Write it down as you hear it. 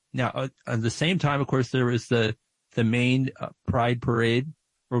Now, at the same time, of course, there was the main Pride Parade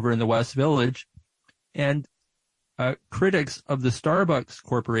over in the West Village, and critics of the Starbucks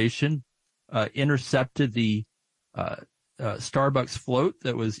Corporation intercepted the Starbucks float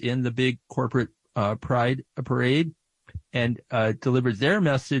that was in the big corporate Pride Parade, and delivered their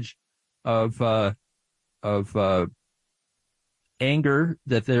message of anger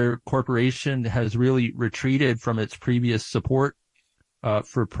that their corporation has really retreated from its previous support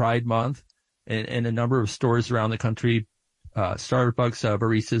for Pride Month. In a number of stores around the country, Starbucks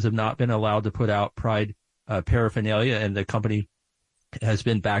baristas have not been allowed to put out Pride paraphernalia, and the company has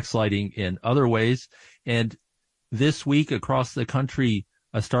been backsliding in other ways. And this week across the country,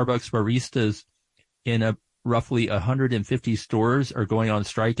 Starbucks baristas in roughly 150 stores are going on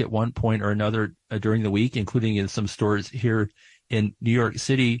strike at one point or another during the week, including in some stores here in New York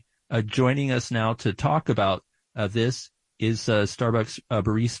City. Joining us now to talk about this is Starbucks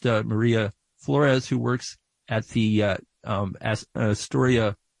barista Maria Flores, who works at the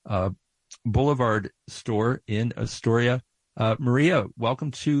Astoria Boulevard store in Astoria. Maria,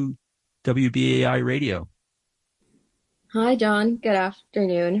 welcome to WBAI Radio. Hi, John. Good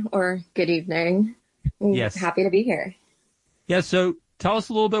afternoon or good evening. Yes. Happy to be here. Yeah, so tell us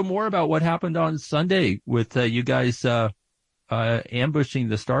a little bit more about what happened on Sunday with you guys ambushing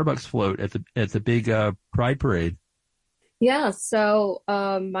the Starbucks float at the big Pride Parade. Yeah, so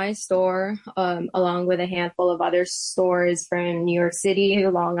my store, along with a handful of other stores from New York City,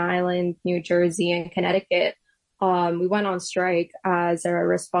 Long Island, New Jersey, and Connecticut, we went on strike as a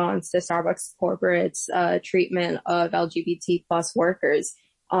response to Starbucks corporate's treatment of LGBT plus workers,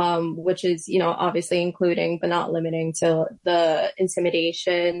 which is, obviously including but not limiting to the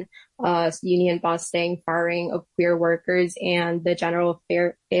intimidation, union busting, firing of queer workers, and the general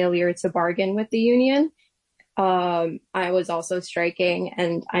failure to bargain with the union. I was also striking,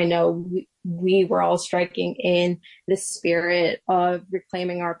 and I know we were all striking in the spirit of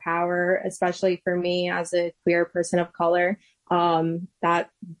reclaiming our power, especially for me as a queer person of color. That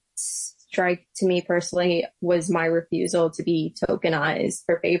strike to me personally was my refusal to be tokenized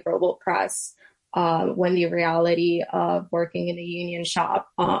for favorable press, when the reality of working in a union shop,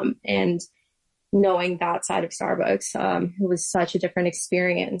 and knowing that side of Starbucks, was such a different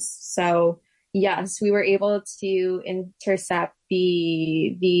experience. So yes, we were able to intercept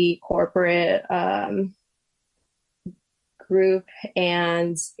the corporate group,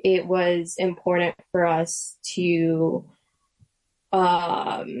 and it was important for us to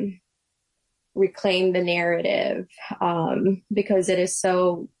reclaim the narrative, because it is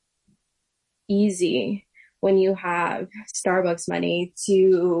so easy when you have Starbucks money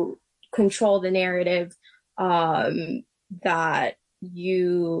to control the narrative that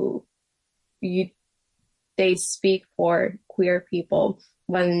they speak for queer people,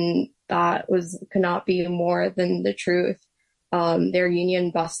 when that could not be more than the truth. Their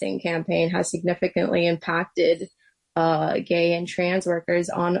union busting campaign has significantly impacted gay and trans workers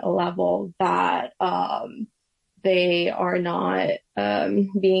on a level that they are not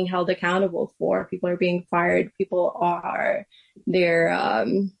being held accountable for. People are being fired. Their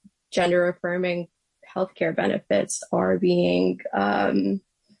gender affirming healthcare benefits are being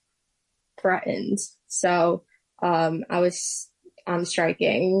threatened. So I'm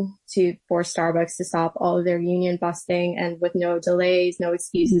striking to force Starbucks to stop all of their union busting, and with no delays, no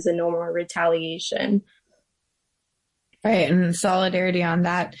excuses, and no more retaliation. Right, and solidarity on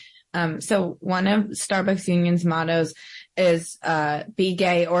that. So one of Starbucks Union's mottos is "Be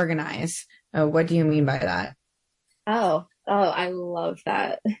gay, organize." What do you mean by that? Oh, I love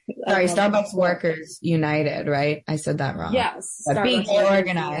that. Sorry, Starbucks Workers United, right? I said that wrong. Yes. Be gay,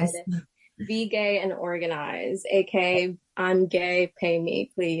 organize. Be gay and organize, aka I'm gay, pay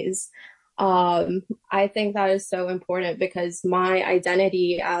me, please. I think that is so important because my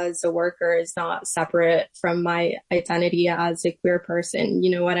identity as a worker is not separate from my identity as a queer person.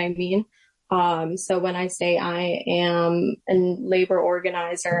 You know what I mean? So when I say I am a labor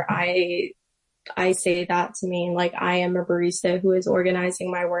organizer, I say that to mean like I am a barista who is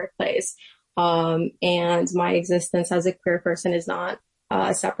organizing my workplace. And my existence as a queer person is not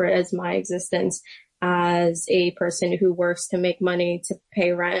separate as my existence as a person who works to make money to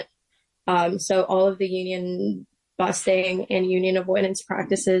pay rent. So all of the union busting and union avoidance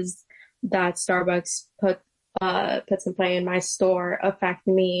practices that Starbucks puts in play in my store affect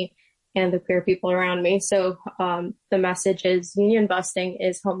me and the queer people around me. So the message is union busting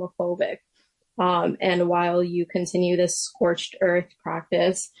is homophobic. And while you continue this scorched earth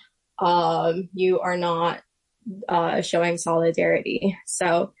practice, you are not showing solidarity.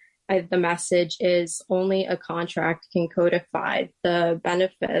 So the message is only a contract can codify the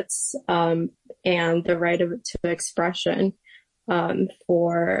benefits and the right to expression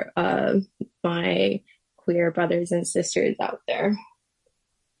for my queer brothers and sisters out there.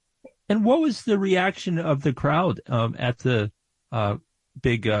 And what was the reaction of the crowd at the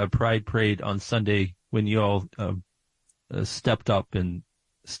big Pride Parade on Sunday when you all stepped up and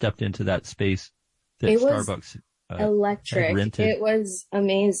stepped into that space that Starbucks electric. It was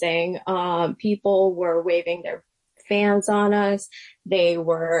amazing. People were waving their fans on us. They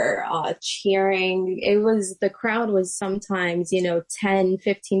were cheering. The crowd was sometimes, 10,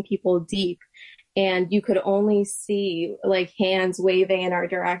 15 people deep. And you could only see like hands waving in our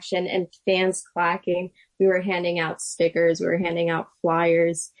direction and fans clacking. We were handing out stickers. We were handing out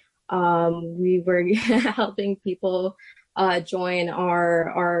flyers. We were helping people join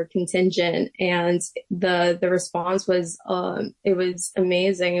our contingent, and the response was it was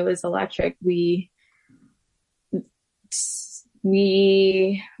amazing. It was electric. We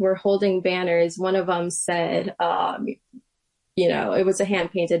were holding banners. One of them said, it was a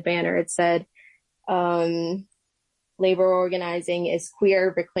hand painted banner. It said, labor organizing is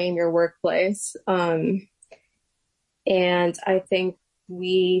queer, reclaim your workplace. And I think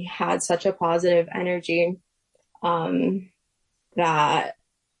we had such a positive energy that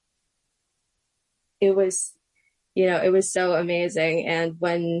it was so amazing. And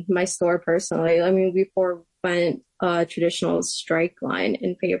when my store personally, we forewent a traditional strike line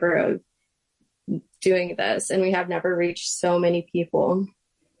in favor of doing this, and we have never reached so many people.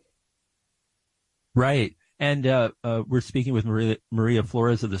 Right. And we're speaking with Maria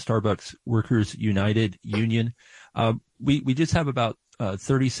Flores of the Starbucks Workers United Union. We just have about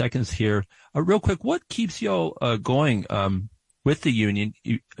 30 seconds here. Real quick, what keeps you going with the union?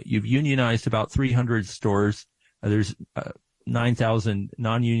 You've unionized about 300 stores. There's 9,000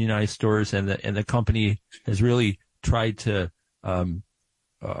 non-unionized stores, and the company has really tried to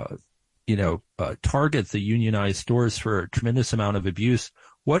target the unionized stores for a tremendous amount of abuse.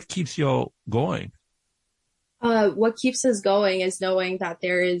 What keeps you going? What keeps us going is knowing that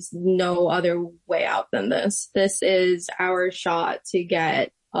there is no other way out than this. This is our shot to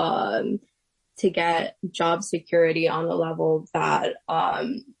get job security on the level that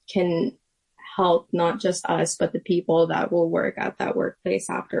can help not just us, but the people that will work at that workplace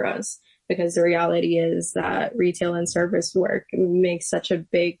after us. Because the reality is that retail and service work makes such a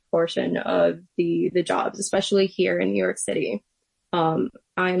big portion of the jobs, especially here in New York City.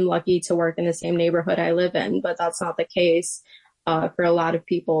 I'm lucky to work in the same neighborhood I live in, but that's not the case for a lot of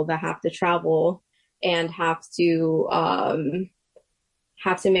people that have to travel and have to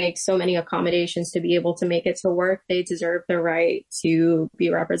make so many accommodations to be able to make it to work. They deserve the right to be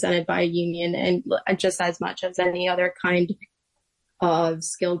represented by a union, and just as much as any other kind of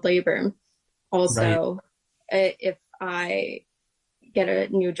skilled labor. Also, right. If I get a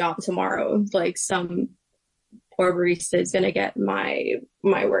new job tomorrow, like some poor barista is going to get my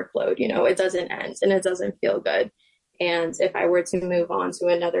workload, it doesn't end and it doesn't feel good. And if I were to move on to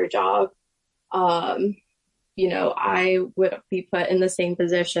another job, I would be put in the same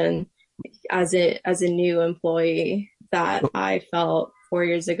position as a new employee that I felt 4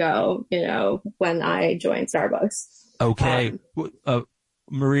 years ago, when I joined Starbucks. Okay.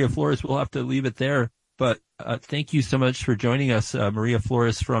 Maria Flores, we'll have to leave it there, but thank you so much for joining us. Maria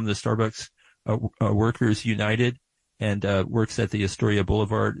Flores from the Starbucks Workers United, and works at the Astoria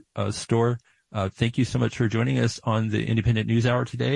Boulevard store. Thank you so much for joining us on the Independent News Hour today.